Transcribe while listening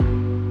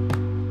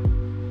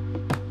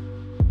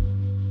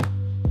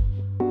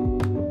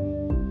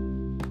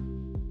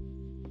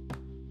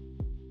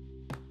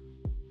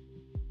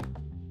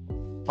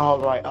All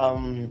right.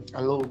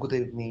 Hello. Good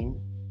evening.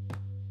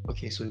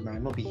 Okay, so it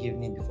might not be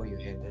evening before you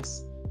hear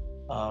this.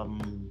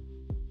 Um,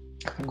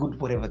 Good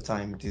whatever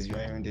time it is you're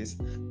hearing this,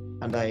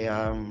 and I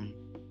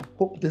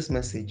hope this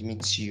message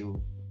meets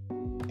you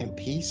in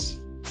peace.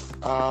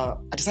 I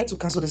decided to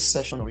cancel this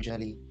session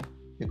originally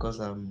because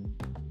the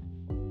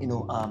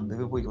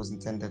people it was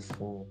intended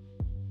for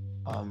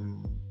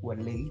were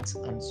late,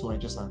 and so I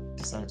just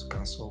decided to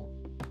cancel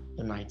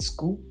the night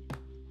school.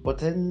 But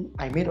then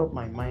I made up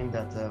my mind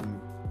that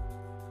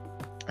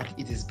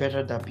it is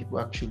better that people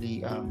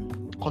actually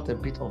cut a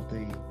bit of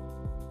the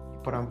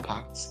important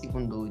parts,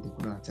 even though they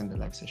couldn't attend the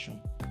live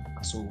session.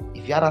 So,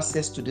 if you had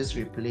access to this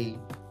replay,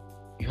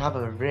 you have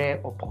a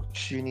rare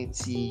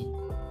opportunity.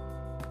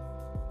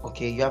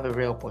 Okay, you have a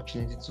rare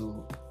opportunity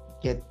to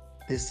get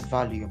this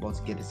value you're about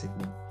to get this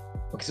evening.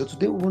 Okay, so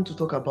today we want to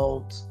talk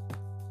about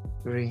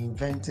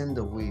reinventing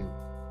the wheel.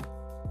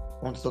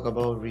 I want to talk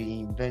about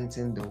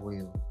reinventing the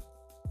wheel.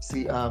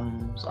 See,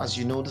 so as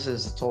you know, this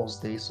is a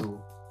Thursday,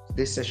 so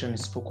this session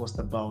is focused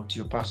about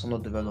your personal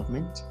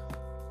development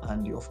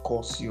and of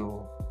course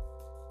your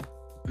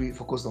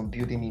focused on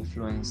building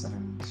influence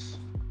and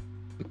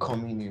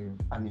becoming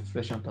an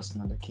influential person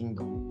in the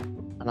kingdom.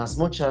 And as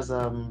much as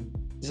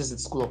this is the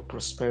school of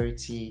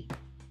prosperity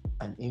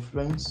and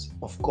influence,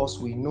 of course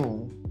we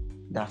know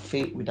that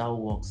faith without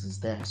works is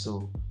there.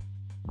 So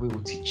we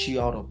will teach you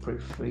how to pray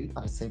faith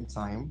at the same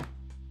time.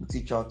 We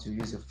teach you how to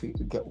use your faith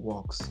to get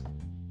works.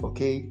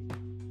 Okay.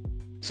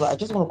 So I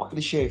just want to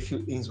quickly share a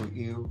few things with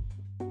you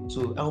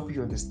to help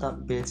you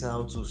understand better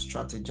how to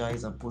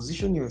strategize and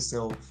position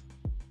yourself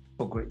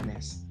for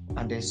greatness.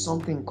 And there's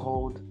something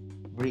called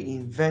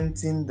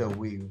reinventing the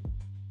wheel.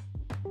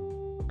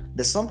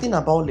 There's something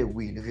about a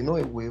wheel. If you know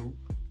a wheel,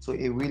 so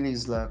a wheel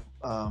is like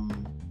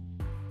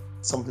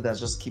something that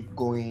just keep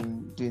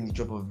going, doing the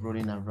job of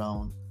rolling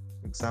around.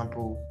 For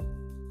example,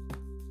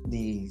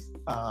 the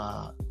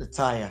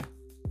tire.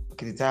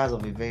 Okay, the tires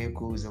of a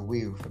vehicle is a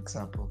wheel, for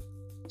example.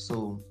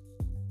 So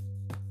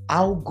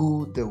how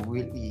good the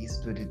wheel is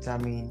to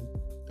determine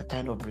the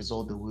kind of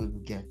result the wheel will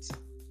get.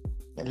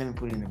 Let me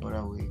put it in a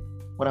better way.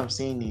 What I'm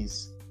saying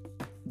is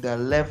the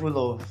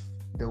level of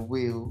the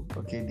wheel,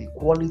 okay, the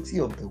quality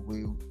of the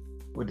wheel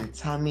will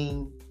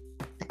determine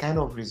the kind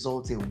of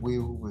result a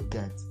wheel will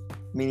get.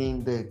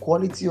 Meaning the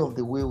quality of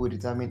the wheel will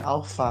determine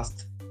how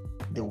fast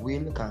the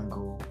wheel can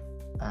go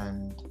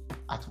and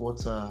at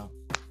what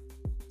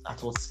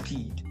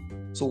speed.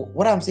 So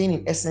what I'm saying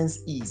in essence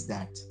is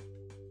that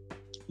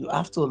you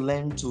have to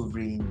learn to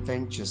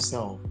reinvent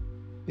yourself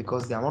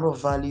because the amount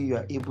of value you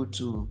are able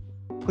to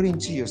put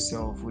into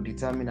yourself will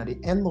determine at the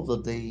end of the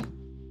day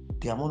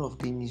the amount of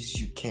things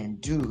you can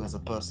do as a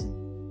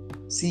person.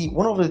 See,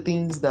 one of the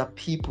things that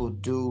people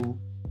do,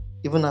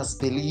 even as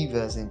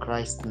believers in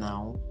Christ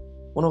now,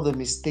 one of the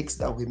mistakes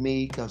that we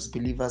make as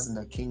believers in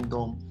the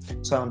kingdom.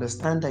 So I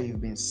understand that you've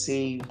been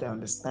saved. I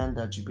understand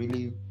that you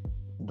believe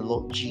in the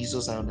Lord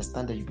Jesus. I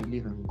understand that you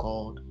believe in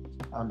God.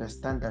 I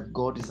understand that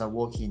God is at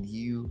work in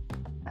you.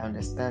 I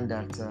understand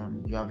that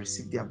you have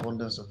received the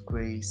abundance of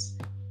grace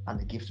and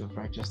the gift of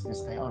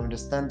righteousness. I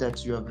understand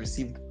that you have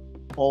received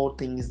all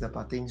things that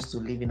pertains to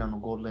living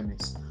and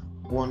godliness.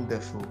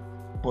 Wonderful.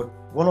 But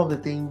one of the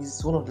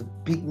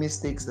big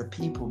mistakes that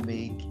people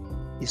make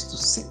is to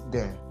sit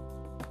there.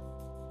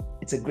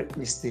 It's a great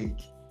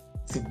mistake.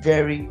 It's a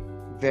very,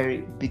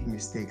 very big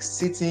mistake.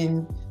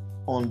 Sitting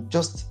on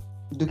just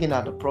looking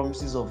at the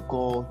promises of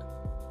God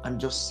and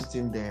just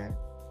sitting there.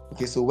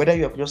 Okay, so whether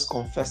you're just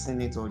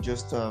confessing it or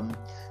just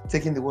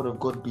taking the word of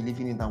God,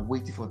 believing it, and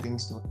waiting for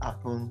things to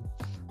happen,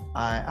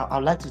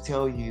 I'd like to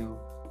tell you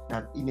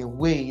that in a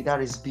way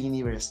that is being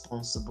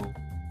irresponsible.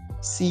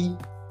 See,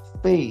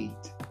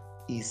 faith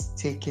is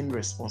taking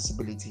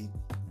responsibility.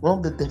 One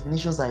of the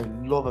definitions I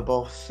love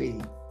about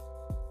faith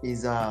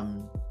is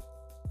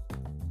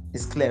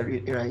clear.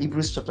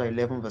 Hebrews chapter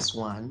 11 verse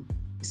 1.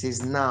 It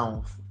says,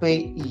 now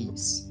faith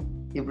is.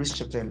 Hebrews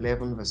chapter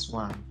 11 verse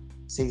 1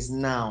 says,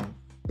 now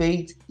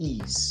faith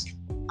is.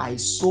 I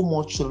so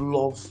much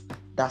love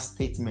that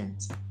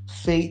statement.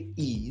 Faith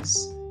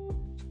is.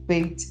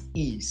 Faith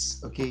is.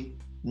 Okay.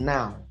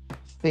 Now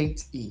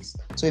faith is.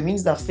 So it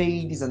means that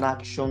faith is an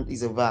action,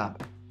 is a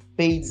verb.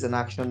 Faith is an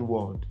action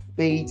word.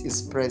 Faith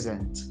is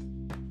present.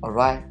 All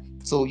right.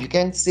 So you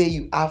can't say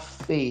you have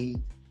faith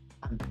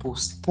and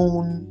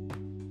postpone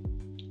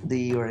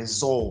the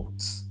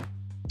results.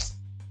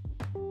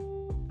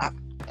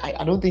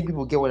 I don't think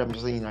people get what I'm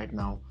saying right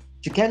now.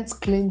 You can't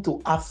claim to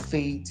have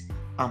faith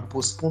and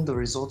postpone the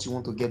results you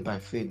want to get by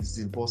faith. It's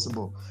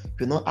impossible. If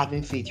you're not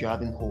having faith, you're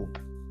having hope.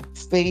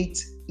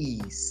 Faith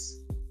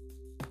is.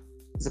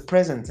 It's a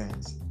present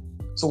tense.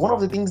 So one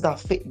of the things that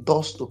faith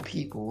does to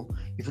people,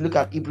 if you look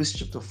at Hebrews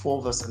chapter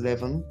 4 verse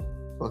 11,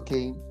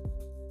 okay,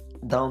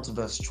 down to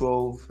verse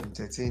 12 and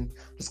 13,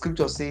 the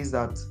scripture says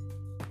that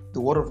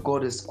the word of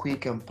God is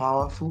quick and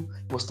powerful.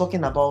 It was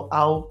talking about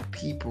how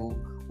people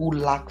who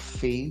lack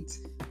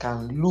faith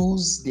can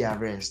lose their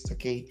rest,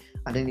 okay?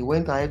 And then he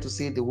went ahead to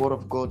say the word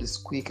of God is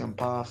quick and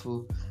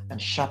powerful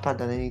and sharper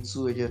than any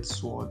two-edged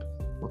sword,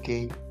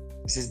 okay?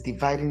 It says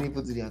dividing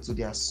even to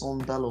the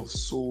asunder of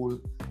soul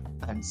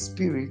and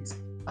spirit,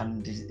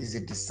 and is a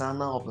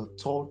discerner of the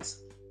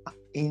thoughts and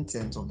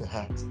intents of the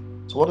heart.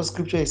 So what the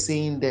scripture is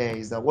saying there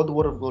is that what the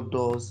word of God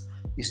does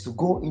is to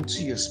go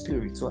into your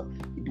spirit. So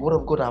the word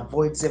of God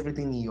avoids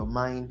everything in your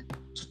mind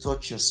to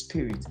touch your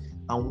spirit.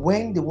 And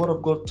when the word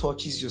of God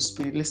touches your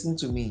spirit, listen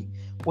to me,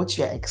 what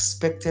you are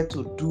expected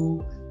to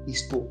do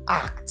is to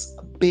act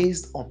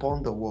based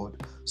upon the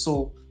word.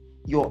 So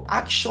your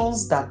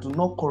actions that do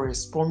not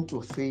correspond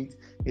to faith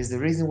is the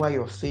reason why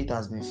your faith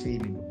has been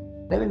failing.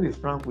 Let me be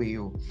frank with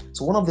you.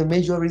 So one of the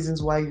major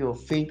reasons why your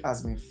faith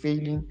has been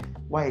failing,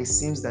 why it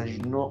seems that you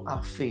do not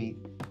have faith,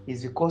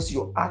 is because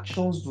your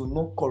actions do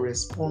not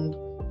correspond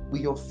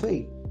with your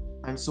faith.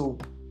 And so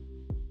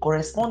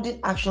corresponding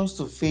actions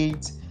to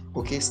faith,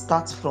 okay,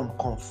 starts from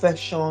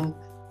confession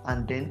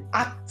and then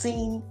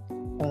acting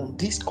on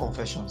these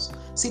confessions.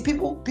 See,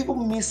 people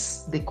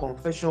miss the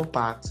confession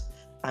part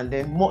and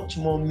then much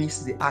more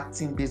miss the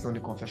acting based on the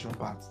confession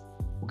part.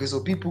 Okay, so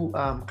people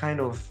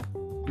kind of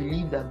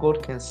believe that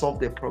God can solve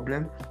their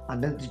problem,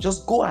 and then they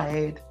just go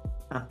ahead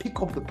and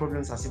pick up the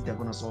problems as if they're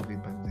going to solve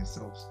it by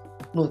themselves.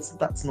 No,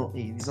 that's not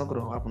it. It's not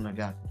going to happen like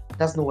that.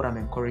 That's not what I'm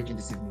encouraging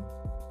this evening.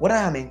 What I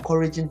am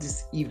encouraging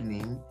this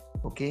evening,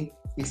 okay,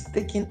 is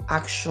taking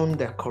action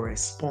that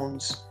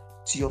corresponds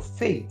to your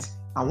faith.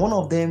 And one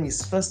of them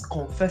is first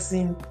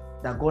confessing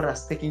that God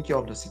has taken care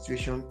of the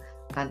situation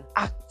and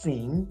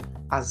acting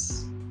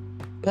as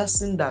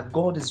person that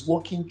God is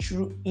working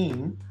through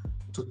him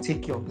to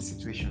take care of the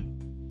situation.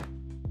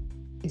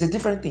 It's a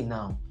different thing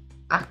now.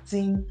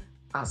 Acting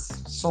as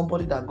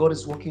somebody that God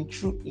is working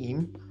through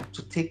him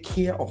to take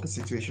care of the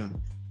situation.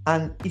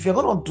 And if you're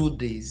going to do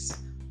this,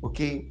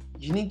 okay,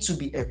 you need to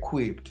be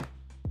equipped.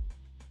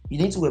 You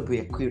need to be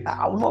equipped.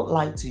 I will not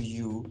lie to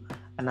you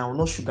and I will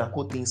not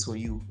sugarcoat things for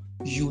you.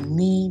 You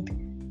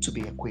need to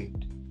be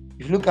equipped.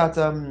 If you look at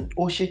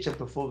Hosea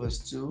chapter 4 verse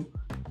 2,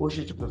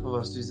 Hosea chapter 4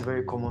 verse 2 is a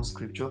very common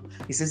scripture.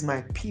 It says,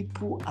 my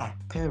people are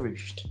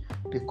perished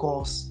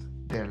because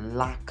they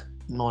lack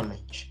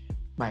knowledge.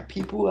 My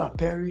people are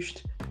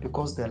perished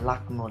because they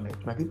lack knowledge.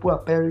 My people are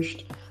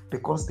perished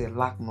because they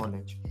lack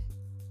knowledge.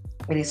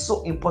 It is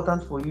so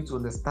important for you to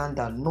understand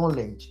that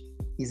knowledge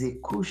is a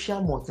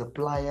crucial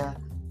multiplier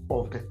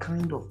of the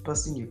kind of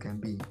person you can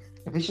be.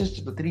 Ephesians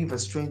chapter 3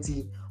 verse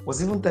 20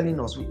 was even telling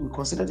us, we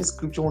considered this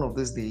scripture one of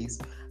these days,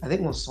 I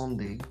think on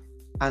Sunday,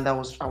 and I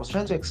was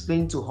trying to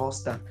explain to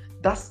us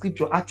that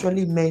scripture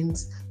actually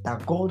meant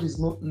that God is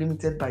not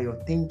limited by your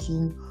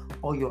thinking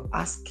or your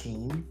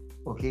asking,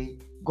 okay?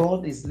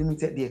 God is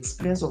limited, the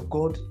experience of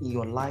God in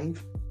your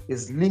life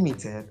is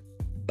limited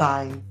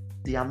by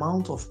the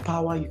amount of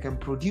power you can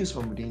produce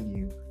from within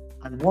you.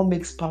 And what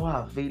makes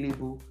power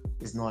available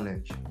is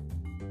knowledge.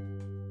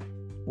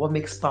 What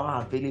makes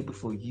power available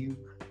for you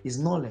is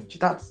knowledge.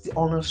 That's the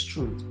honest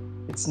truth.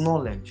 It's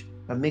knowledge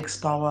that makes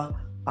power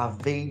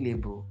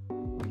available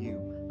for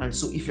you. And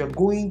so if you're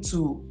going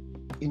to,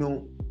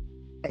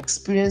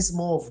 experience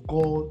more of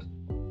God,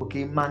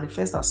 okay,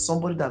 manifest as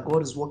somebody that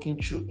God is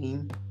working through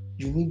in,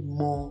 you need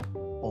more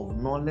of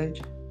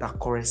knowledge that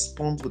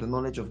corresponds with the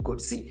knowledge of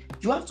God. See,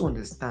 you have to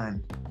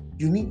understand,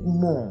 you need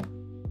more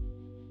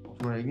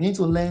of knowledge. You need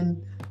to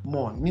learn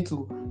more. You need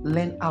to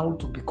learn how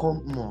to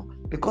become more.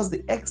 Because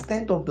the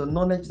extent of the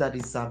knowledge that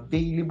is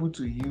available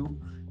to you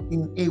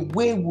in a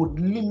way would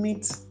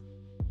limit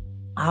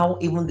how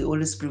even the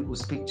Holy Spirit will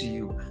speak to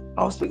you.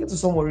 I was speaking to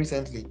someone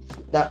recently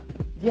that,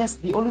 yes,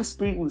 the Holy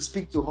Spirit will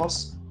speak to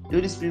us, the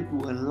Holy Spirit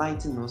will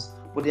enlighten us,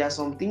 but there are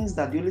some things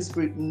that the Holy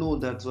Spirit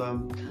knows that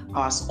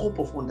our scope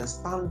of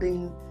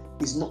understanding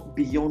is not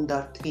beyond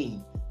that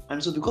thing.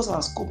 And so because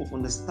our scope of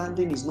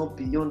understanding is not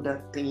beyond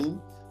that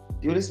thing,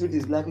 the Holy Spirit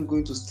is likely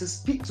going to still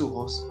speak to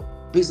us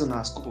based on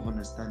our scope of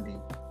understanding.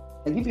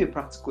 I'll give you a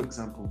practical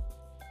example.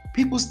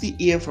 People still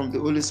hear from the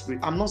Holy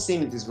Spirit. I'm not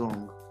saying it is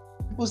wrong.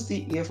 People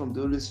still hear from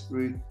the Holy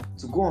Spirit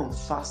to go on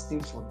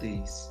fasting for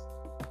days.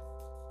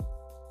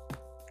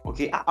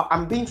 Okay,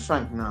 I'm being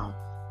frank now.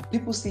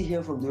 People still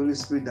hear from the Holy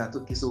Spirit that,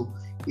 okay, so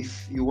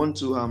if you want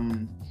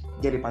to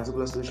get a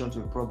particular solution to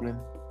a problem,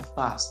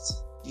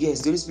 fast.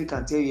 Yes, the Holy Spirit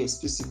can tell you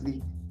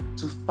explicitly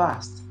to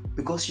fast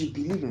because you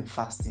believe in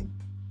fasting.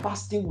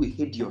 Fasting will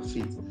aid your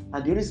faith,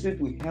 and the Holy Spirit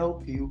will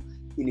help you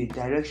in a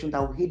direction that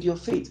will aid your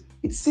faith.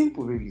 It's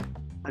simple, really.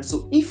 And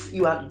so if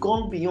you had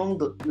gone beyond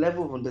the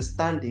level of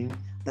understanding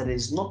that there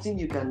is nothing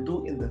you can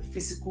do in the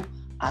physical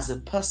as a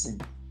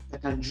person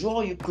that can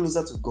draw you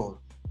closer to God,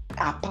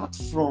 apart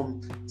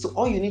from, so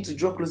all you need to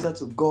draw closer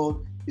to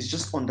God is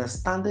just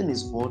understanding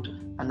His word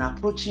and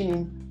approaching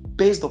Him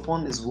based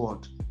upon His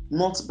word,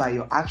 not by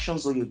your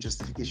actions or your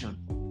justification.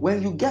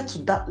 When you get to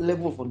that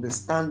level of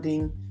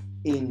understanding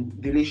in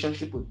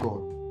relationship with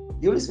God,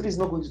 the Holy Spirit is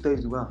not going to tell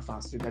you to go and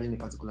fast regarding a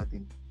particular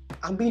thing.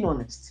 I'm being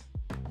honest.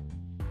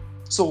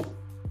 So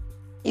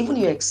even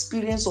your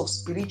experience of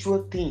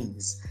spiritual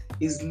things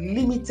is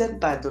limited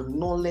by the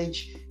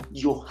knowledge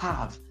you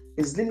have,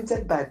 is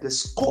limited by the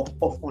scope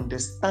of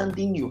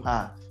understanding you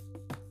have.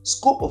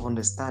 Scope of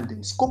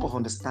understanding,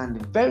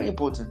 very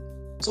important.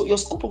 So your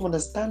scope of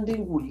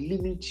understanding will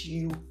limit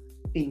you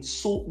in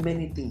so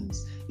many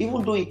things.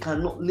 Even though it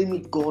cannot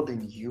limit God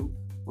in you,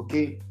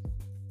 okay,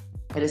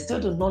 it is still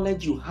the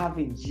knowledge you have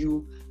in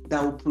you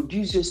that will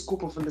produce your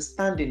scope of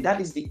understanding. That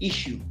is the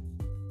issue.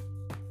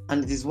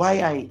 And it is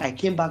why I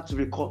came back to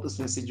record this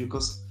message,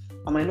 because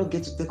I might not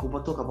get to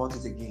talk about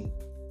it again.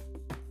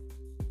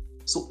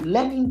 So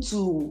learning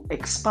to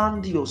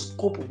expand your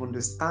scope of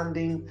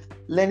understanding,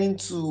 learning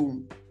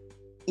to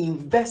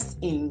invest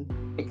in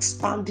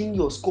expanding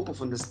your scope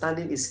of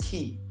understanding is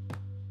key.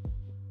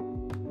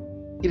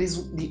 It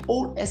is the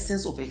whole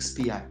essence of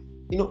XPI.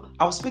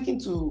 I was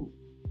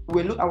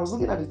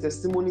looking at the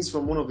testimonies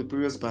from one of the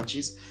previous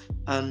batches,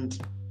 and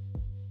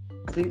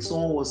I think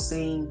someone was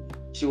saying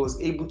she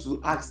was able to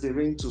ask the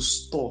rain to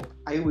stop.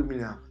 Are you with me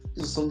now?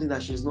 This is something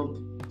that she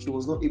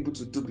was not able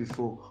to do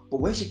before.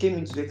 But when she came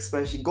into the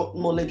XPI, she got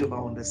knowledge of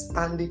her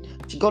understanding.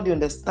 She got the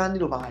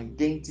understanding of her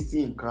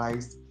identity in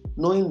Christ,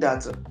 knowing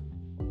the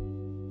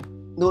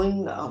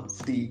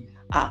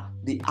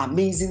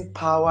amazing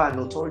power and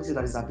authority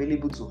that is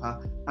available to her.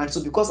 And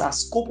so because her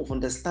scope of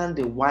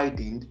understanding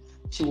widened,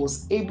 she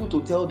was able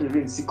to tell the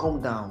rain, see,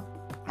 calm down.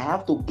 I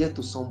have to get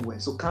to somewhere,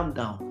 so calm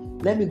down.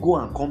 Let me go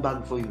and come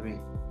back before you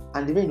rain.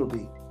 And the rain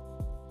obeyed.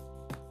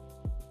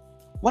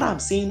 What I'm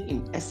saying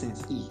in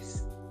essence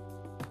is,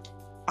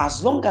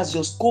 as long as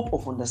your scope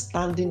of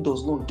understanding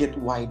does not get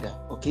wider,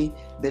 okay,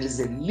 there is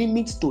a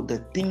limit to the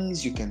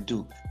things you can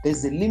do.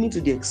 There's a limit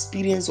to the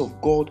experience of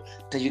God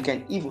that you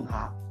can even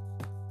have.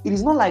 It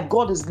is not like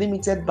God is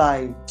limited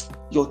by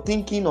your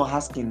thinking or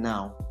asking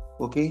now,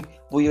 okay?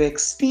 But your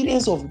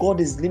experience of God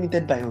is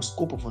limited by your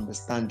scope of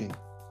understanding.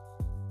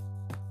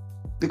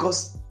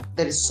 Because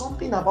there is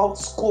something about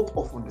scope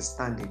of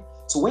understanding.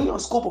 So when your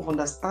scope of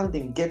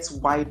understanding gets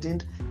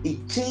widened,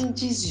 it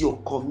changes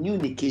your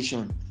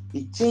communication.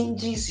 It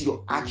changes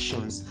your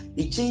actions.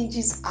 It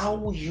changes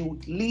how you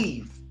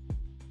live.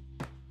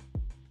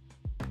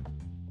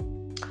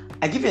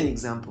 I give you an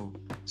example.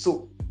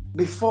 So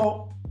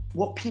before,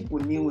 what people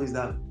knew is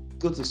that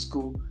go to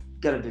school,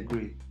 get a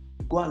degree,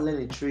 go and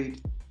learn a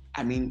trade,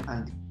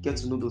 and get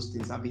to know those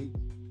things.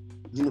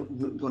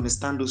 You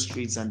understand those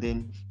trades, and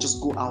then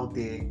just go out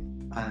there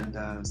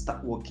and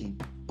start working.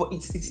 But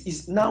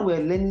it's now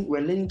we're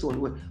beginning to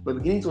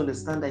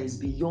understand that it's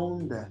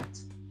beyond that.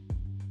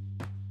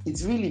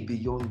 It's really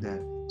beyond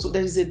that. So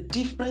there is a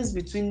difference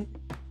between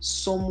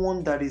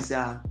someone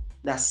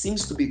that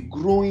seems to be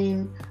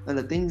growing and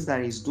the things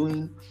that he's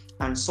doing,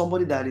 and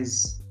somebody that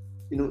is,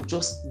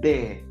 just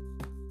there,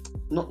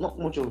 not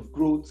much of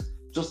growth,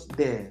 just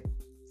there.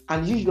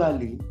 And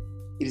usually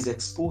it is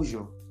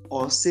exposure,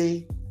 or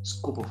say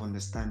scope of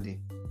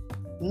understanding.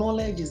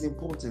 Knowledge is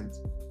important.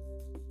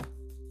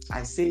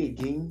 I say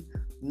again,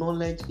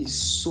 knowledge is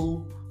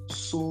so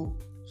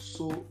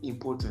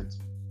important.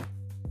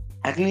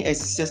 I think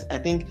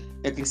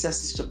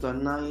Ecclesiastes chapter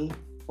 9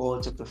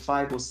 or chapter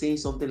 5 was saying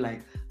something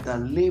like, the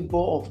labor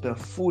of the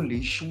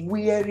foolish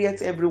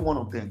wearieth every one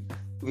of them.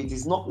 If it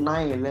is not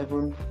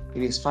 9:11,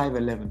 it is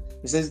 5:11.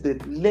 It says the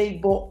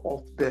labor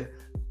of the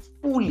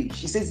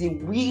foolish. It says he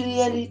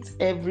wearieth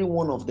every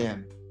one of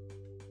them.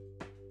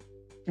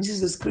 This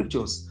is the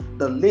scriptures.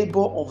 The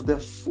labor of the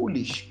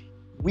foolish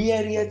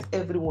wearieth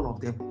every one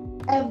of them.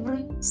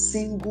 Every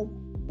single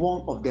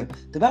one of them.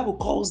 The Bible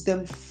calls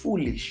them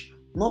foolish,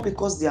 not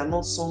because they are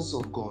not sons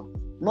of God,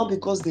 not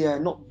because they are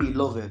not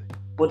beloved,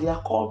 but they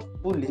are called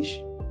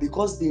foolish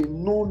because they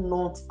know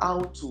not how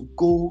to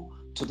go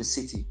to the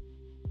city.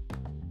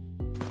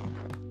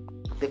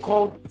 They're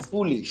called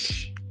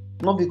foolish,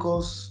 not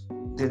because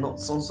they're not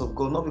sons of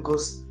God, not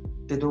because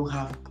they don't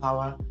have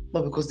power,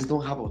 not because they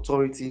don't have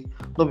authority,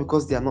 not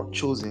because they are not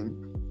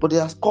chosen, but they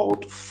are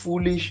called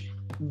foolish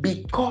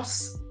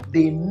because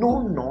they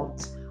know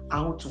not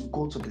how to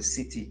go to the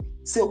city.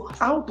 So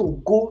how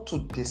to go to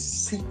the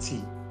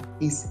city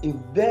is a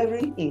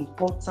very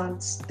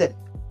important step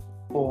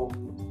for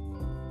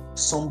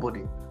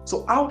somebody.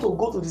 So how to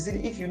go to the city,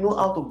 if you know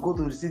how to go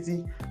to the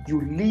city,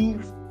 you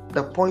leave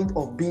the point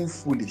of being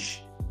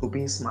foolish to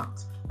being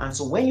smart. And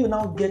so when you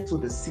now get to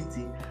the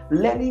city,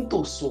 learning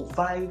to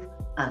survive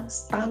and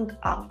stand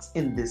out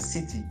in the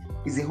city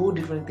is a whole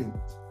different thing.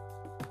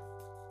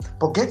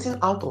 But getting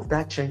out of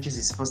that trenches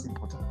is first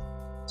important.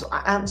 So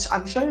I'm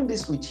sharing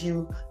this with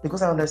you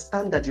because I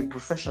understand that you're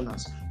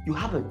professionals. You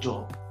have a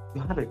job,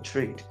 you have a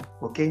trade,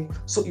 okay?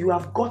 So you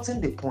have gotten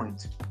the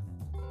point.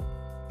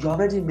 You're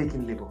already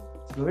making labor.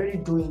 You're already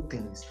doing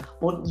things.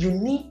 But you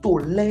need to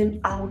learn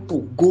how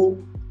to go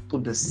to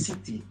the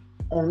city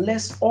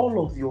unless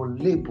all of your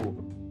labor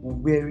will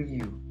weary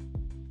you.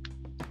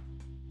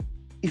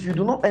 If you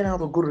do not learn how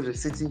to go to the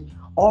city,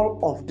 all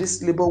of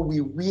this labor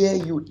will wear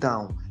you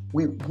down,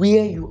 will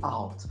wear you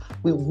out,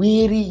 will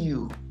weary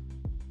you.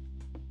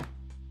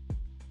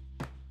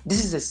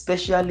 This is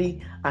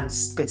especially and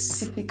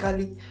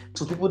specifically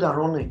to people that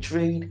run a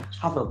trade,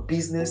 have a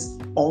business,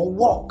 or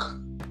work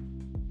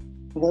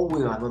one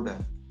way or another.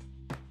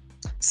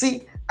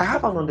 See, I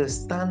have an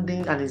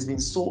understanding, and it's been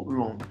so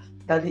long,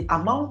 that the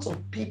amount of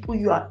people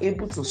you are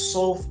able to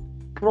solve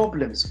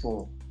problems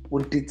for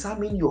will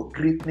determine your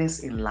greatness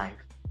in life.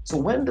 So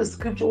when the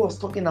scripture was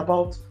talking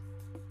about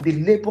the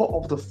labor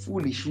of the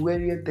foolish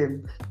wearieth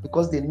them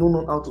because they know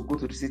not how to go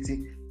to the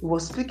city, he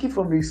was speaking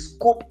from the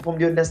scope, from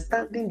the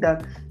understanding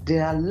that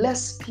there are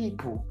less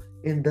people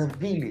in the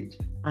village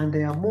and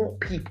there are more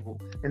people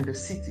in the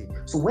city.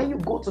 So when you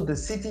go to the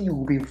city, you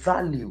will be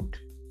valued.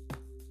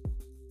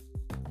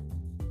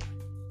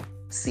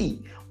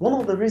 See, one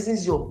of the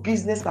reasons your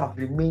business have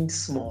remained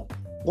small,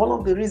 one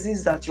of the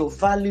reasons that your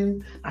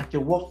value at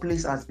your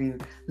workplace has been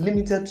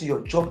limited to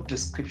your job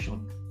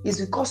description is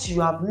because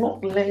you have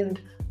not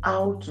learned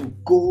how to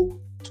go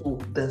to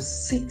the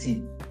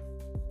city.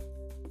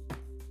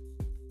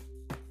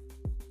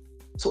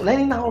 So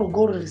learning how to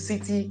go to the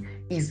city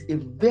is a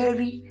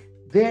very,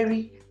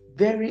 very,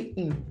 very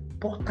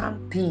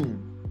important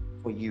thing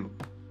for you.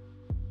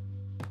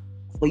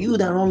 For you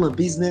that run a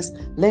business,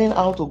 learning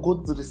how to go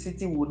to the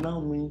city will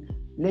now mean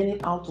learning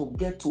how to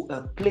get to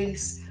a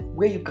place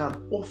where you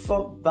can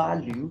offer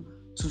value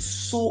to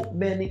so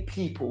many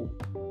people.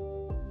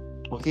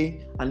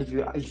 Okay, and if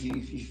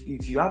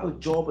you have a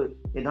job, a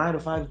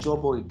 9-to-5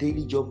 job or a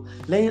daily job,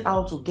 learning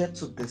how to get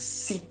to the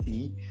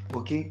city,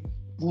 okay,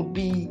 would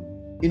be,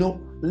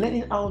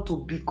 learning how to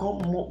become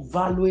more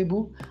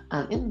valuable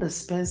and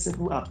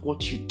indispensable at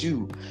what you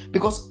do.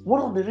 Because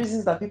one of the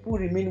reasons that people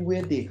remain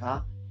where they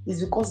are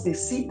is because they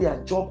see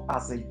their job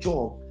as a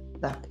job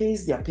that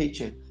pays their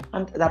paycheck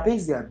and that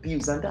pays their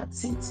bills, and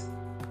that's it.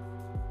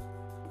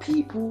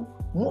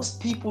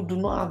 Most people do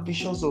not have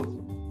visions of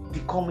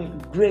becoming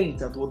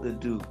great at what they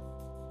do.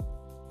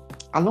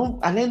 I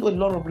learned a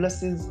lot of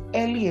lessons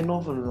early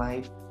enough in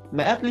life.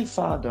 My earthly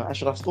father, I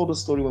should have told the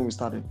story when we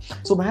started.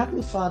 So my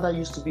earthly father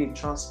used to be a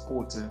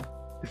transporter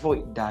before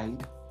he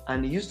died,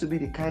 and he used to be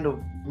the kind of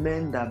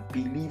man that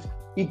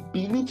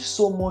believed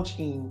so much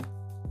in,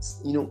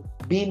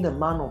 being the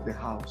man of the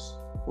house,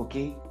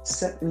 okay,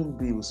 settling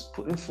bills,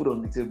 putting food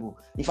on the table.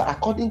 In fact,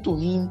 according to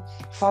him,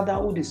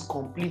 fatherhood is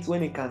complete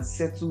when he can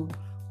settle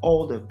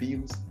all the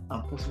bills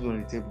and put food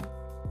on the table.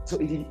 So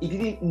he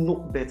didn't know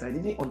better. He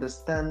didn't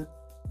understand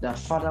that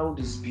fatherhood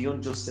is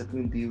beyond just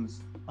settling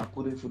bills and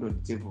putting food on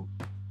the table.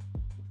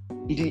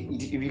 He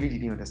really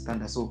didn't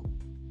understand that. So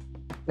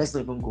let's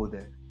not even go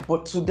there.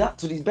 But to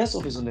the best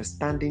of his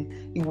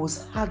understanding, he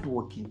was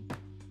hardworking.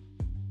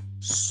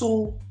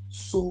 So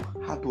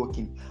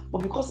hardworking. But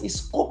because his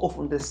scope of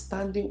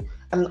understanding,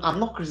 and I'm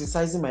not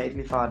criticizing my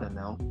earthly father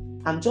now,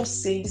 I'm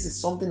just saying this is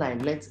something I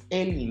learned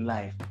early in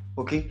life.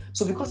 Okay,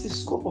 so because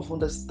his scope of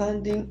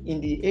understanding in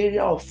the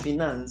area of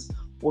finance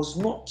was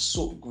not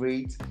so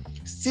great,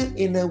 still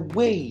in a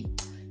way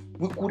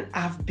we could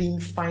have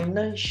been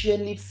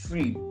financially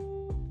free,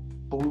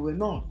 but we were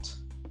not.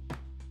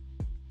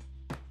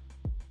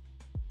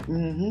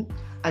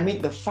 I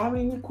mean, the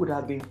family could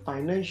have been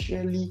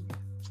financially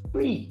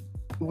free.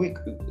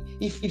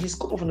 If his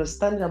scope of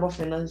understanding about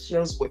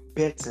financials were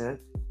better,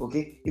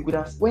 okay, he could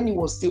have, when he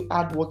was still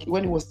hard working,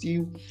 when he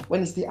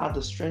still had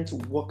the strength to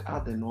work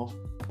hard enough,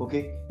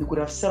 okay, he could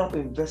have set up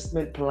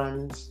investment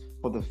plans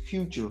for the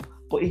future.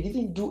 But he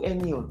didn't do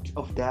any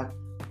of that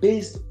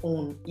based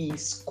on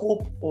his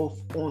scope of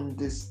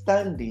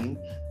understanding,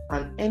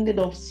 and ended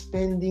up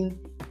spending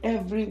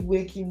every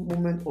waking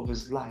moment of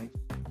his life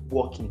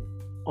working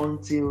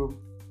until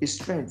his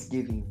strength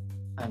gave him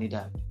and he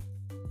died.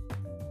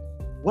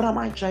 What am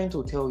I trying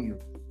to tell you?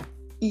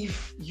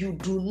 If you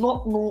do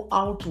not know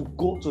how to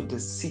go to the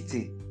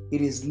city,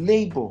 it is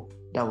labor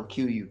that will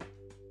kill you.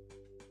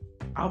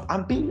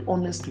 I'm being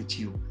honest with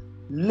you.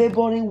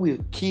 Laboring will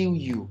kill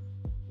you,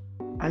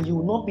 and you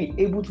will not be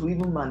able to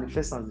even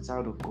manifest as a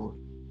child of God.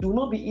 You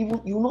will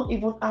not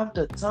even have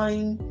the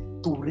time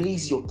to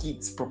raise your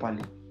kids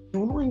properly. You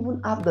will not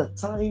even have the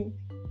time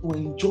to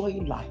enjoy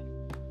life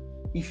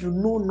if you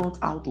know not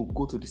how to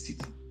go to the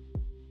city.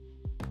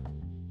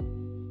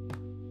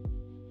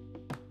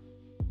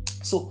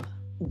 So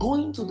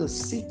going to the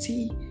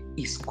city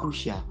is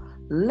crucial.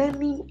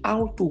 Learning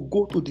how to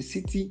go to the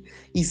city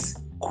is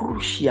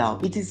crucial.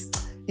 It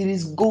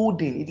is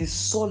golden. It is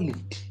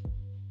solid.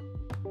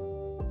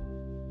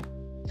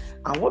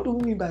 And what do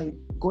we mean by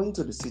going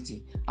to the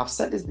city? I've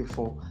said this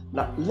before,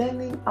 that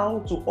learning how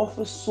to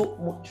offer so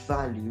much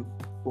value,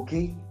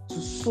 okay, to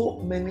so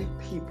many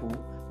people,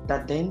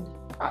 that then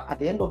at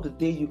the end of the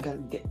day you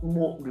can get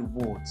more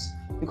rewards.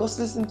 Because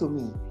listen to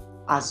me,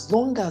 as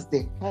long as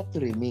the earth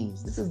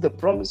remains, this is the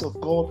promise of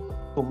God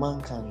for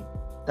mankind,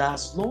 that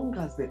as long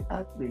as the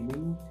earth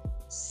remains,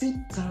 seed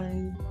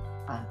time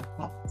and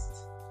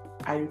harvest.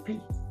 I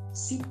repeat,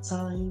 seed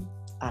time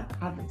and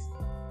harvest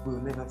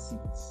will never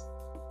cease.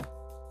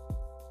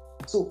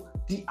 So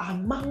the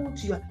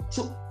amount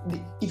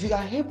if you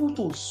are able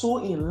to sow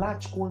in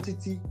large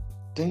quantity,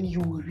 then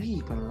you will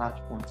reap in large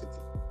quantity.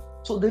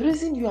 So the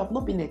reason you have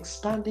not been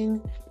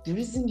expanding, the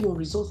reason your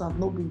results have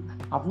not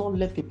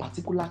left a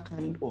particular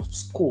kind of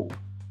scope,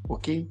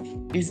 okay,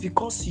 is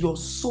because your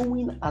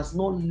sowing has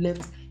not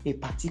left a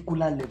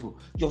particular level.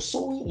 If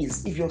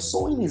your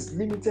sowing is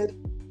limited,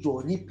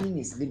 your reaping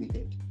is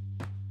limited.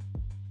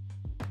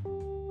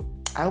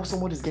 I hope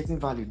someone is getting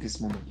value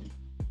this moment.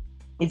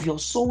 If your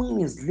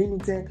sowing is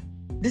limited,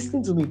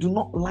 Listen to me. Do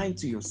not lie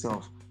to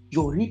yourself.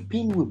 Your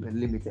reaping will be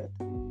limited.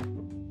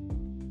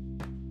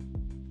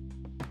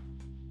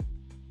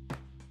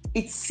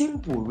 It's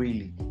simple,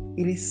 really.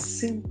 It is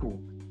simple.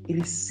 It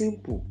is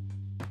simple.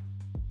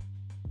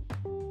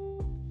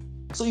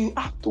 So you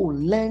have to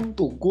learn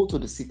to go to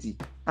the city.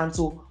 And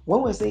so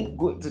when we're saying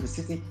go to the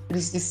city, it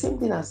is the same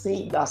thing as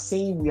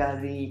saying we are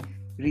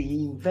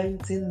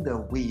reinventing the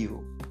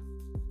wheel.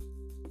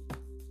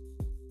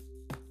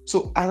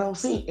 So as I was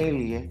saying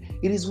earlier,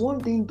 it is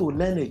one thing to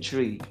learn a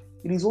trade.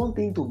 It is one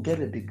thing to get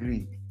a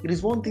degree. It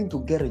is one thing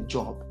to get a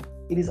job.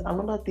 It is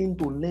another thing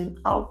to learn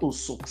how to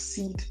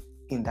succeed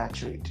in that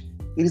trade.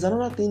 It is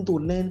another thing to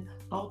learn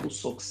how to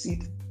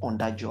succeed on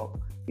that job.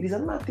 It is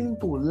another thing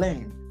to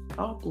learn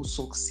how to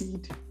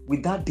succeed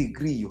with that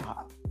degree you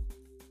have.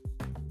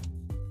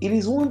 It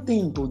is one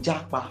thing to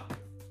japa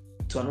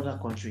to another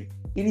country.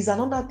 It is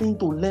another thing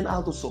to learn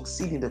how to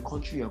succeed in the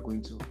country you're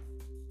going to.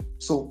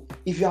 So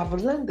if you have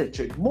learned the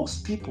trade,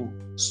 most people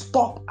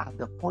stop at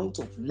the point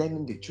of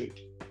learning the trade.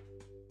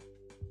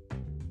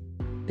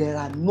 There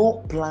are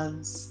no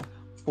plans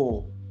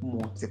for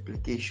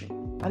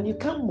multiplication. And you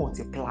can't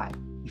multiply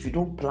if you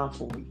don't plan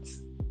for it.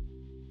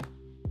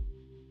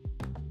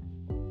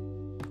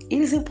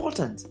 It is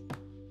important.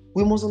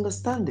 We must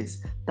understand this,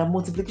 that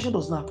multiplication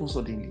does not happen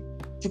suddenly.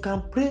 You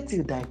can pray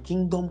till thy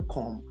kingdom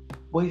come,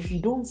 but if you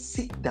don't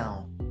sit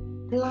down,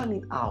 plan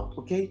it out,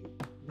 okay?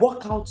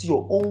 Work out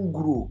your own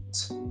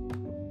growth.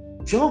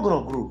 If you're not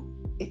going to grow,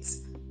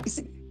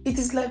 it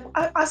is like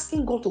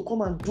asking God to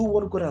come and do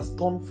what God has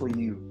done for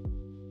you.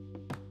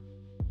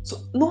 So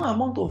no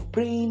amount of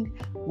praying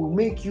will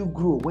make you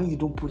grow when you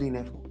don't put in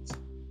effort.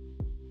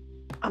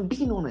 I'm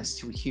being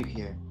honest with you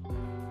here.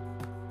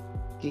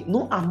 Okay,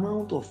 no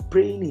amount of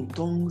praying in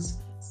tongues,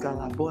 for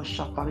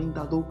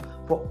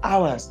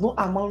hours, no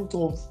amount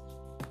of,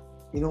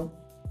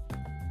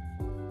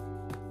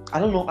 I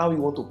don't know how you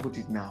want to put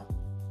it now,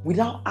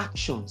 without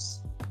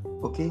actions,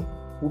 okay,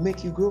 will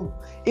make you grow.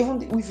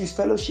 Even if you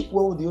fellowship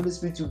well with the Holy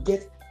Spirit, you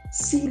get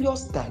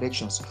serious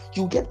directions.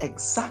 You get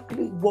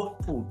exactly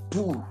what to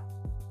do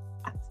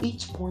at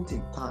each point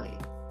in time.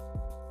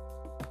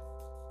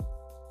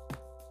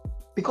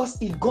 Because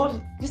if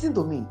God, listen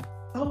to me,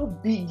 how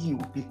big you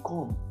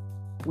become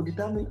will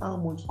determine how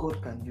much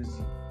God can use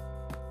you.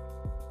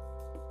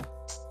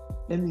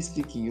 Let me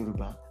speak in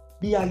Yoruba.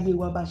 Bí ayé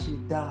wa bá ṣe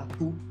dáa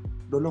tó,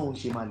 lọ́lọ́run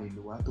ṣe máa lè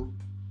lò wá tó.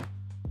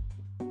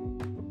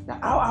 Now,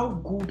 how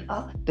good,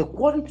 the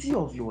quality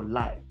of your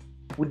life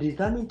will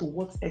determine to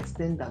what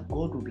extent that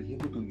God will be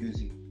able to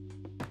use you.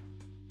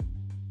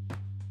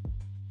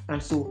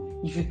 And so,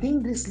 if you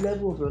think this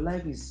level of your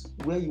life is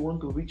where you want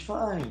to reach,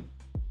 fine.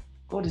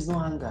 God is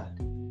not angered.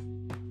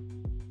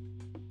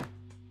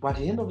 But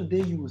at the end of the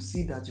day, you will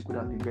see that you could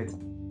have been better.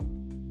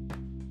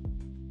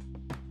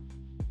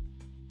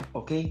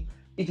 Okay?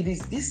 If it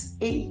is this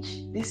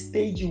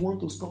stage you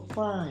want to stop,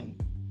 fine.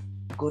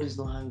 God is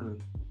not angry.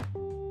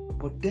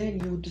 But then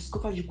you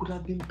discover you could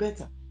have been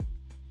better.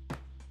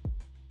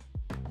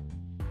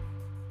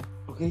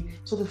 Okay?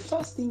 So the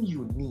first thing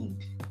you need,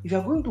 if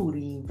you're going to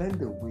reinvent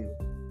the wheel,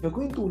 if you're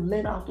going to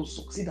learn how to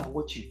succeed at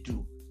what you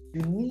do,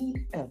 you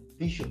need a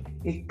vision,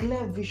 a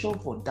clear vision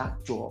for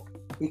that job,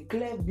 a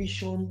clear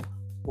vision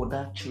for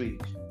that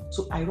trade.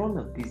 So I run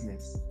a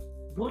business.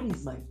 What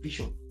is my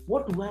vision?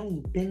 What do I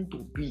intend to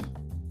be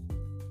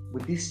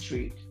with this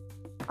trade?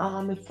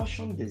 I'm a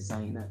fashion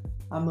designer.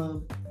 I'm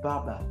a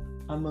barber.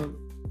 I'm a,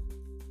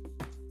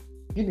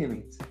 you name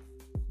it,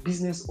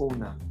 business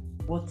owner,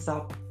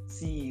 WhatsApp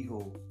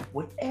CEO,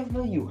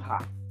 whatever you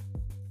have.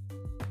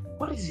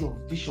 What is your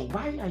vision?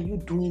 Why are you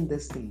doing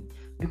this thing?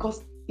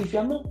 Because if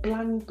you're not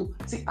planning to,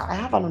 see, I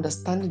have an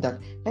understanding that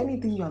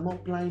anything you are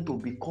not planning to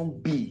become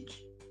big,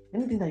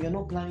 anything that you're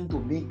not planning to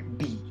make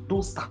big,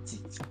 don't start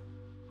it.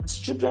 As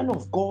children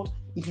of God,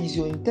 if it's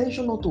your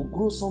intention not to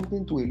grow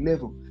something to a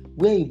level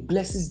where it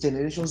blesses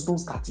generations, don't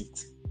start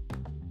it.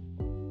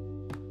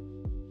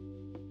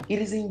 It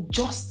is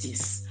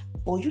injustice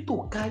for you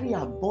to carry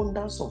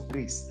abundance of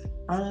grace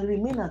and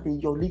remain at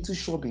your little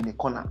shop in a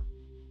corner.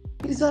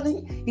 It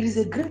is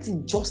a great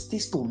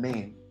injustice to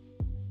men.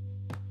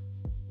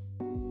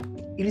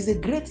 It is a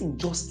great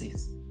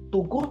injustice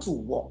to go to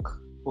work,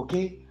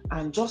 okay,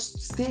 and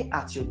just stay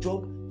at your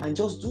job and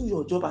just do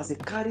your job as a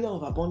carrier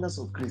of abundance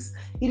of grace.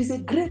 It is a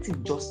great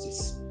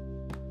injustice.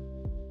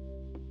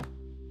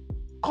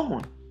 Come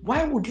on,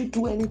 why would you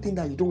do anything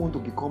that you don't want to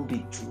become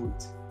big through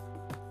it?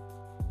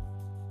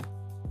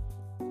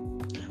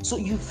 So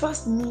you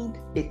first need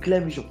a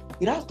clear vision.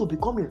 It has to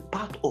become a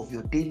part of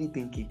your daily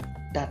thinking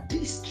that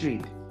this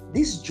trade,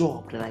 this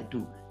job that I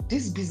do,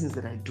 this business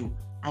that I do,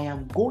 I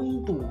am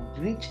going to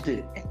reach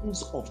the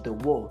ends of the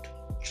world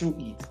through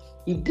it.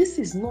 If this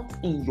is not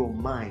in your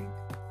mind,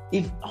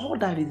 if all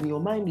that is in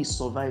your mind is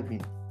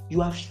surviving, you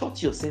have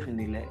shot yourself in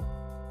the leg.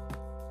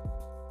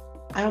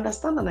 I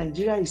understand that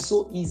Nigeria is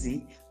so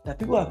easy that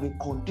people have been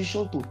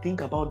conditioned to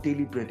think about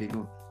daily bread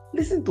alone.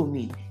 Listen to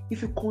me.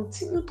 If you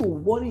continue to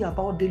worry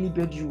about daily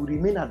bread, you will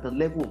remain at the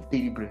level of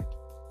daily bread.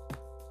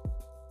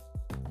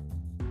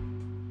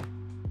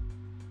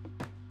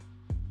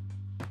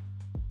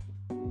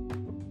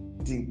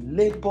 the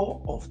labor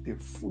of the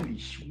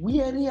foolish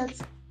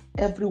wearieth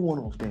every one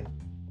of them,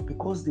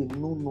 because they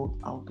know not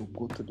how to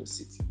go to the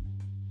city.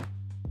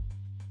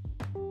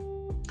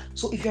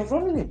 So if you're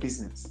running a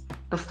business,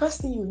 the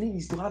first thing you need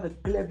is to have a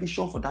clear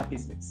vision for that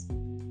business.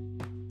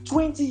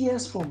 20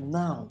 years from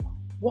now,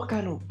 what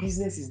kind of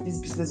business is this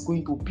business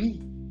going to be?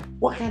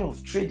 What kind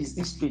of trade is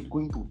this trade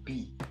going to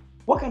be?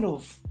 What kind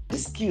of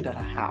this skill that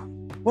I have?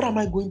 What am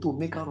I going to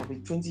make out of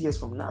it 20 years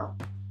from now?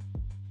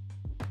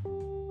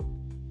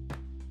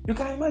 You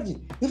can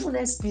imagine,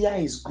 even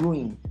SPI is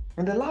growing.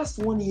 In the last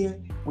 1 year,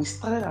 we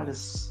started at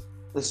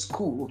the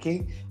school,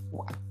 okay?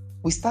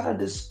 We started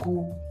the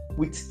school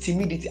with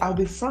timidity. I'll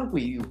be frank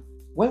with you.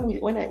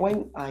 When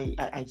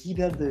I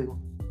heeded the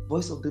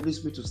voice of the Holy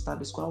Spirit to start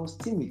the school, I was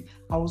timid.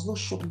 I was not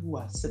sure people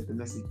would accept the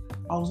message.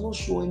 I was not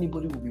sure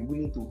anybody would be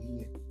willing to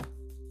hear.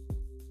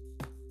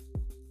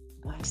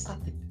 But I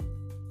started.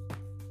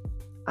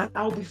 And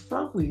I'll be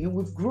frank with you,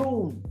 we've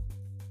grown.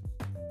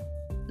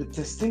 The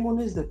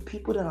testimonies, the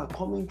people that are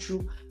coming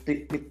through, the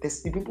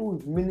people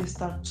we've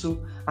ministered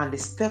to, and the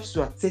steps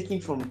we are taking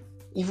from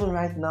even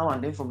right now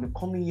and then from the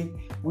coming year,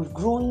 we've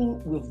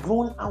grown,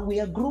 and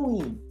we are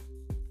growing.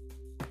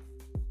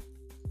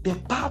 The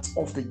path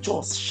of the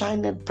just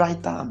shineth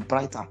brighter and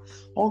brighter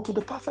unto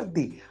the perfect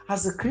day.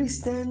 As a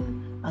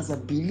Christian, as a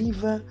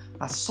believer,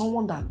 as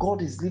someone that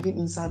God is living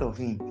inside of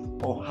him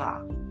or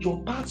her, your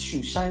path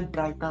should shine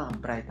brighter and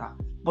brighter.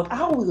 But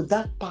how will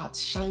that path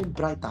shine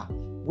brighter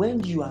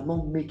when you are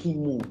not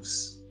making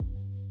moves?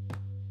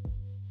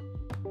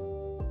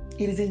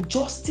 It is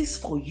injustice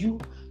for you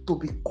to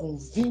be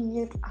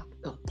convenient at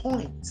a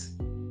point.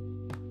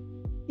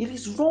 It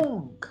is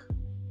wrong.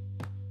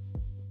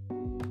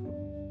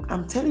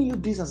 I'm telling you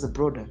this as a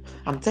brother.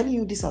 I'm telling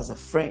you this as a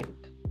friend.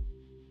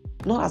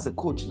 Not as a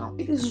coach now.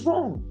 It is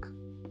wrong.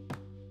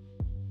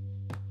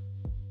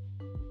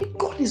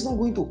 God is not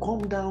going to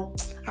come down.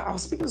 I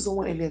was speaking to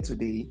someone earlier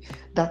today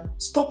that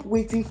stop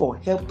waiting for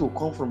help to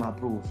come from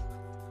above.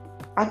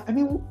 I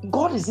mean,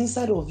 God is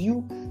inside of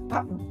you.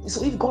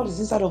 So if God is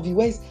inside of you,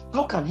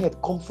 how can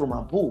help come from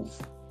above?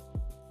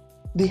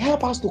 The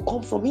help has to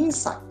come from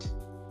inside.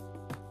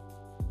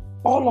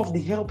 All of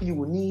the help you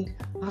will need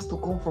has to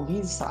come from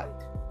inside,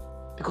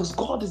 because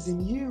God is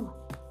in you.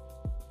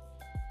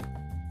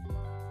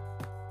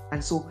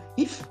 And so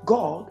if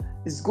God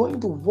is going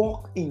to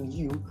walk in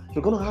you,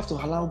 you're going to have to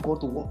allow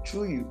God to walk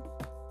through you.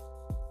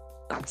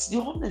 That's the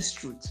honest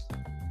truth.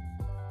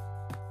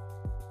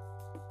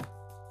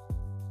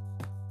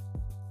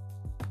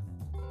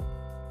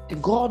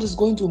 If God is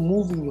going to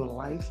move in your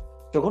life,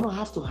 you're going to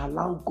have to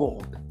allow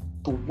God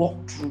to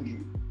walk through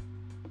you.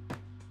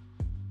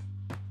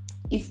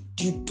 If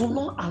you do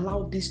not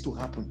allow this to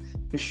happen,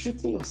 you're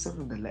shooting yourself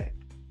in the leg.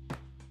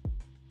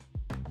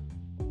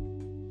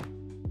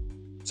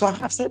 So I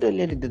have said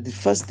earlier that the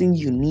first thing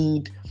you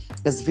need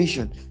is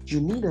vision.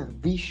 You need a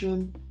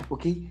vision,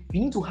 okay?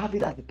 You need to have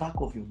it at the back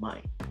of your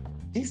mind.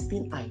 This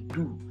thing I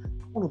do,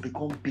 I want to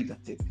become big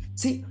at it.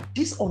 See,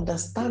 this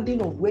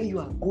understanding of where you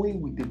are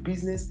going with the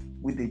business,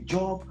 with the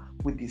job,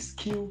 with the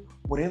skill,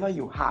 whatever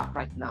you have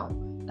right now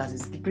that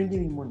is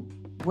bringing in money.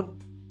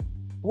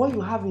 What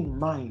you have in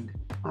mind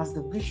as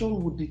the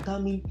vision will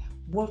determine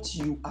what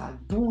you are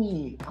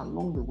doing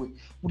along the way,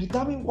 will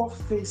determine what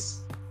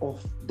phase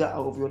of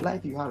your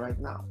life you are right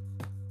now.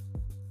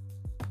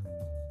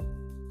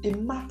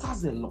 It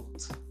matters a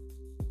lot.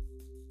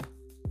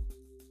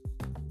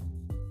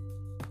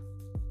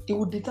 It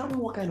will determine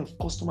what kind of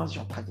customers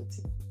you're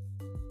targeting.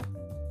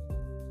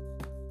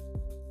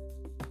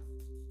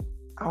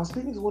 I was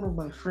speaking to one of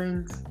my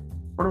friends,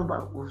 one of my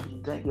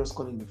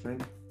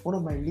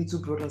little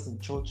brothers in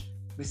church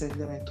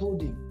recently, and I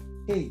told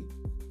him, hey,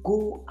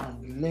 go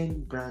and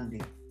learn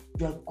branding.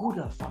 You are good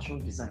at fashion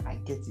design, I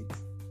get it.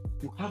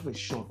 You have a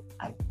shop,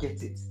 I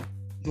get it.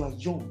 You are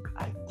young,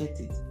 I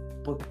get it.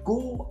 But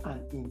go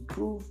and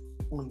improve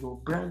on your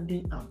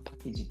branding and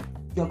packaging.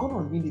 You are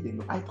going to need it a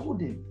lot. I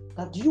told him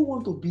that, do you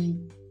want to be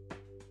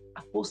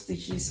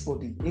apostaches for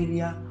the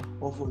area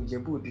of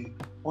Ijebu,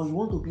 or you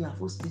want to be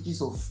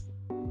apostaches of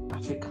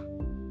Africa?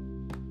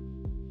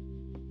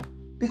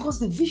 Because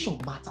the vision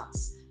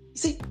matters.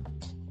 See,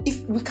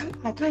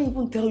 I can't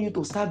even tell you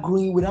to start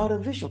growing without a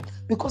vision,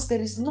 because there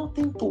is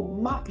nothing to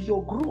map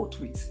your growth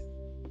with.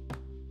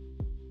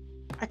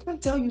 I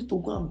can't tell you to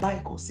go and buy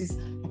courses.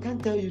 I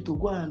can't tell you to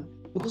go and,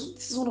 because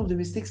this is one of the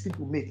mistakes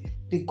people make.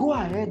 They go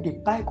ahead, they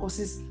buy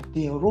courses,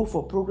 they enroll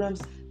for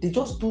programs, they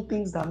just do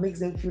things that makes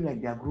them feel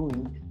like they are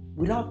growing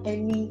without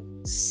any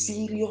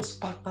serious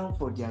pattern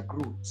for their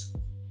growth.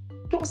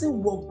 It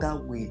doesn't work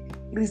that way.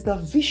 It is the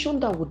vision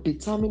that will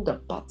determine the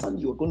pattern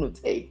you're going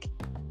to take.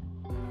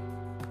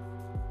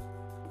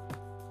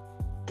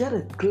 Get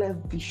a clear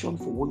vision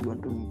for what you are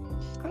doing.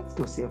 Ask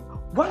yourself,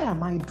 why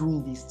am I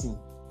doing this thing?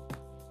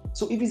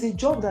 So if it's a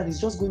job that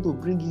is just going to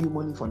bring you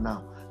money for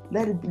now,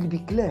 let it be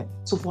clear.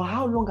 So for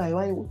how long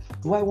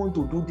do I want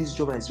to do this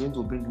job that is going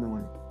to bring me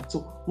money? So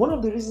one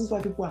of the reasons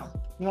why people are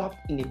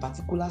trapped in a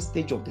particular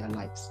stage of their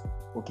lives,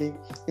 okay,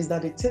 is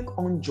that they take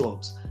on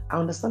jobs. I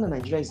understand that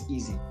Nigeria is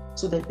easy,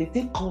 so that they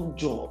take on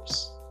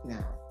jobs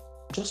now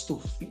just to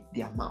feed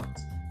their mouth.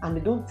 And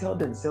they don't tell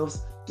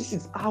themselves, this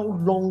is how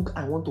long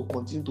I want to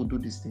continue to do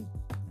this thing.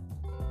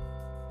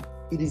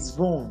 It is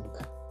wrong.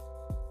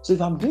 So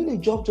if I'm doing a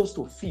job just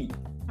to feed,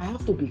 I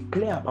have to be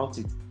clear about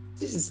it.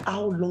 This is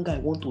how long I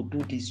want to do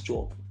this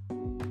job.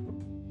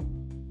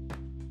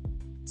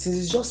 Since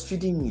it's just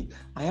feeding me,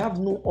 I have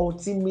no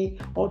ultimate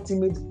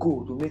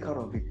goal to make out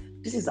of it.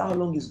 This is how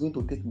long it's going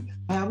to take me.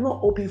 I am not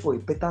hoping for a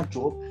better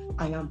job.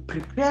 I am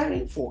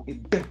preparing for a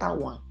better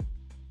one.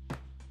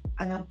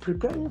 I am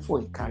preparing for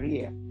a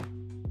career.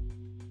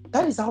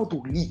 That is how to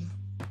live.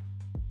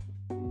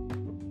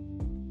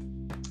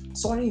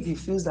 Sorry if it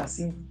feels as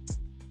if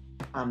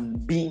I'm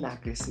being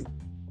aggressive.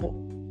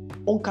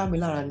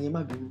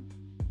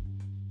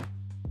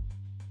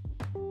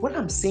 What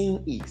I'm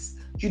saying is,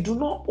 you do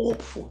not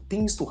hope for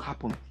things to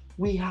happen.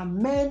 We are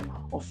men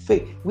of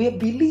faith. We are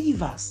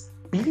believers.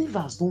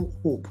 Believers don't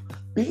hope.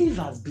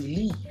 Believers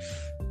believe.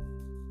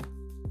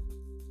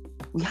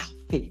 We have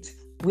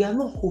faith. We are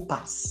not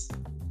hopers.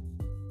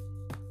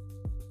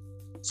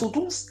 So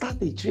don't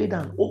start a trade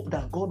and hope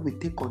that God will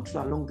take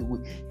control along the way.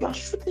 You are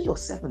shooting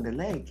yourself in the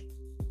leg.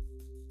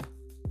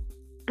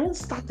 Don't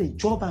start a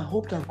job and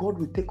hope that God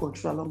will take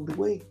control along the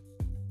way.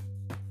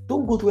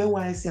 Don't go to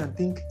NYSC and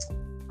think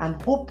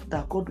and hope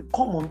that God will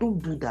come on. Don't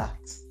do that.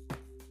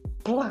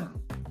 Plan.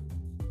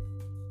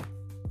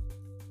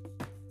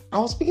 I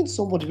was speaking to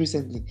somebody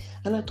recently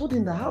and I told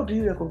him that how do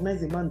you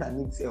recognize a man that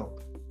needs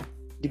help?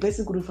 The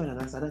person couldn't find an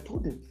answer. And I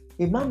told him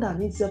a man that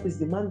needs help is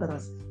the man that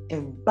has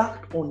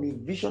embarked on a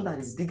vision that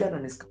is bigger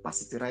than his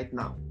capacity right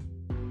now.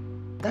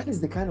 That is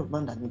the kind of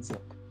man that needs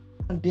help.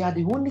 And they are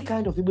the only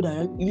kind of people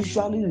that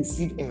usually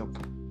receive help.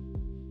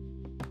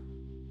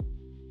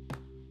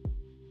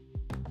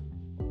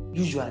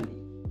 Usually.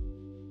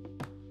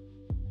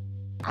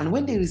 And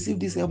when they receive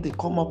this help, they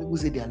come up, people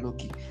say they are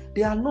lucky.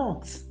 They are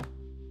not.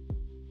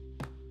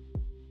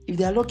 If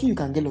they are lucky, you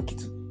can get lucky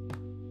too.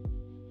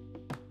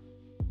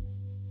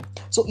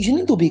 So you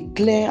need to be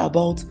clear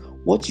about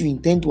what you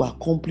intend to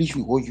accomplish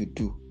with what you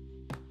do.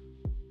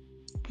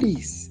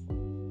 Please.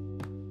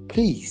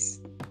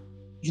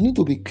 You need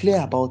to be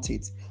clear about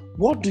it.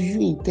 What do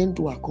you intend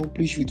to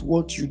accomplish with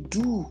what you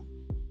do?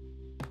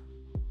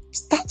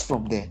 Start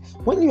from there.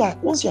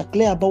 Once you are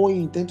clear about what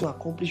you intend to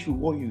accomplish with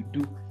what you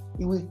do,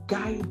 it will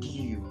guide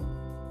you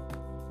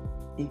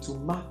into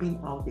mapping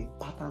out a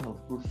pattern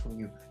of growth for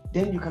you.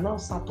 Then you can now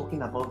start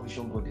talking about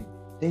vision boarding.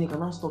 Then you can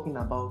now start talking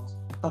about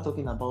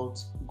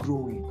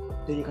growing.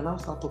 Then you can now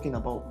start talking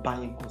about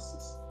buying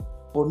courses.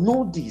 But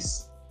know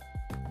this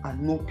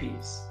and know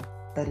please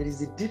that there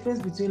is a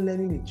difference between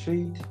learning a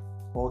trade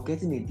or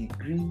getting a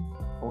degree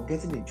or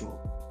getting a job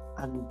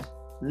and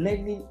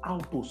learning how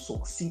to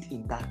succeed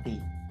in that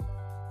thing.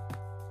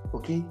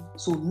 Okay?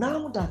 So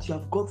now that you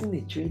have gotten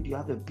a trade, you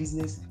have a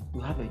business, you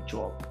have a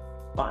job,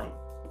 fine,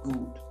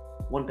 good,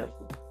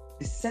 wonderful.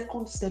 The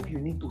second step you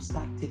need to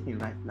start taking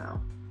right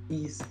now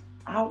is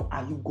how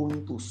are you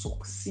going to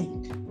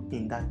succeed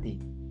in that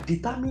thing?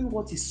 Determine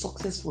what is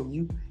success for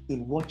you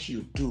in what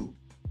you do.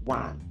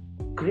 1,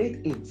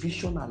 create a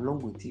vision along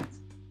with it.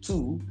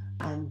 2,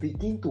 and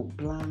begin to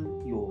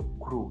plan your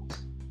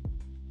growth.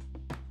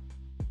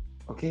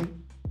 Okay?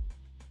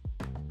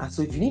 And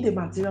so if you need a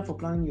material for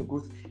planning your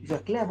growth, if you're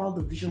clear about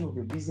the vision of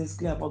your business,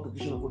 clear about the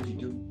vision of what you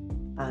do,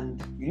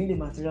 and you need a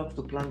material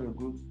to plan your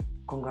growth,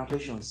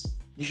 congratulations.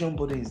 Vision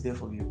boarding is there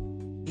for you.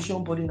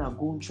 Vision boarding and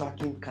goal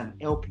tracking can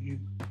help you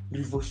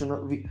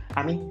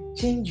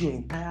change your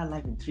entire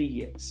life in 3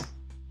 years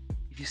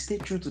if you stay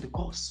true to the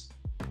course.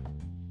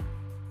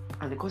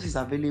 And the course is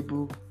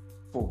available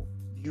for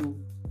you.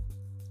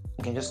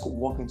 You can just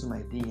walk into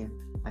my DM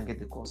and get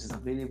the course. It's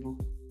available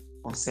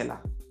on Seller.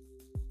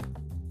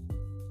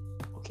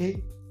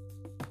 Okay?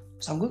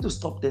 So I'm going to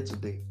stop there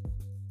today.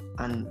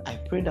 And I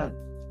pray that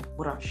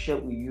what I've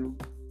shared with you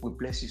will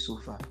bless you so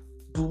far.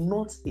 Do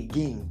not be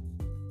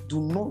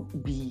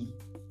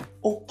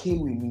okay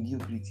with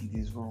mediocrity. It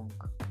is wrong.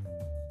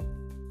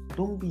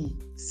 Don't be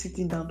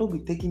sitting down. Don't be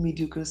taking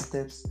mediocre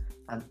steps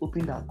and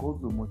hoping that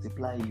God will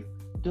multiply you.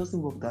 It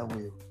doesn't work that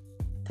way.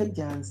 Take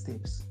giant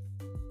steps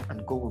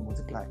and God will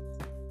multiply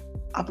it.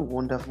 Have a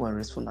wonderful and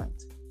restful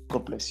night.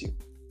 God bless you.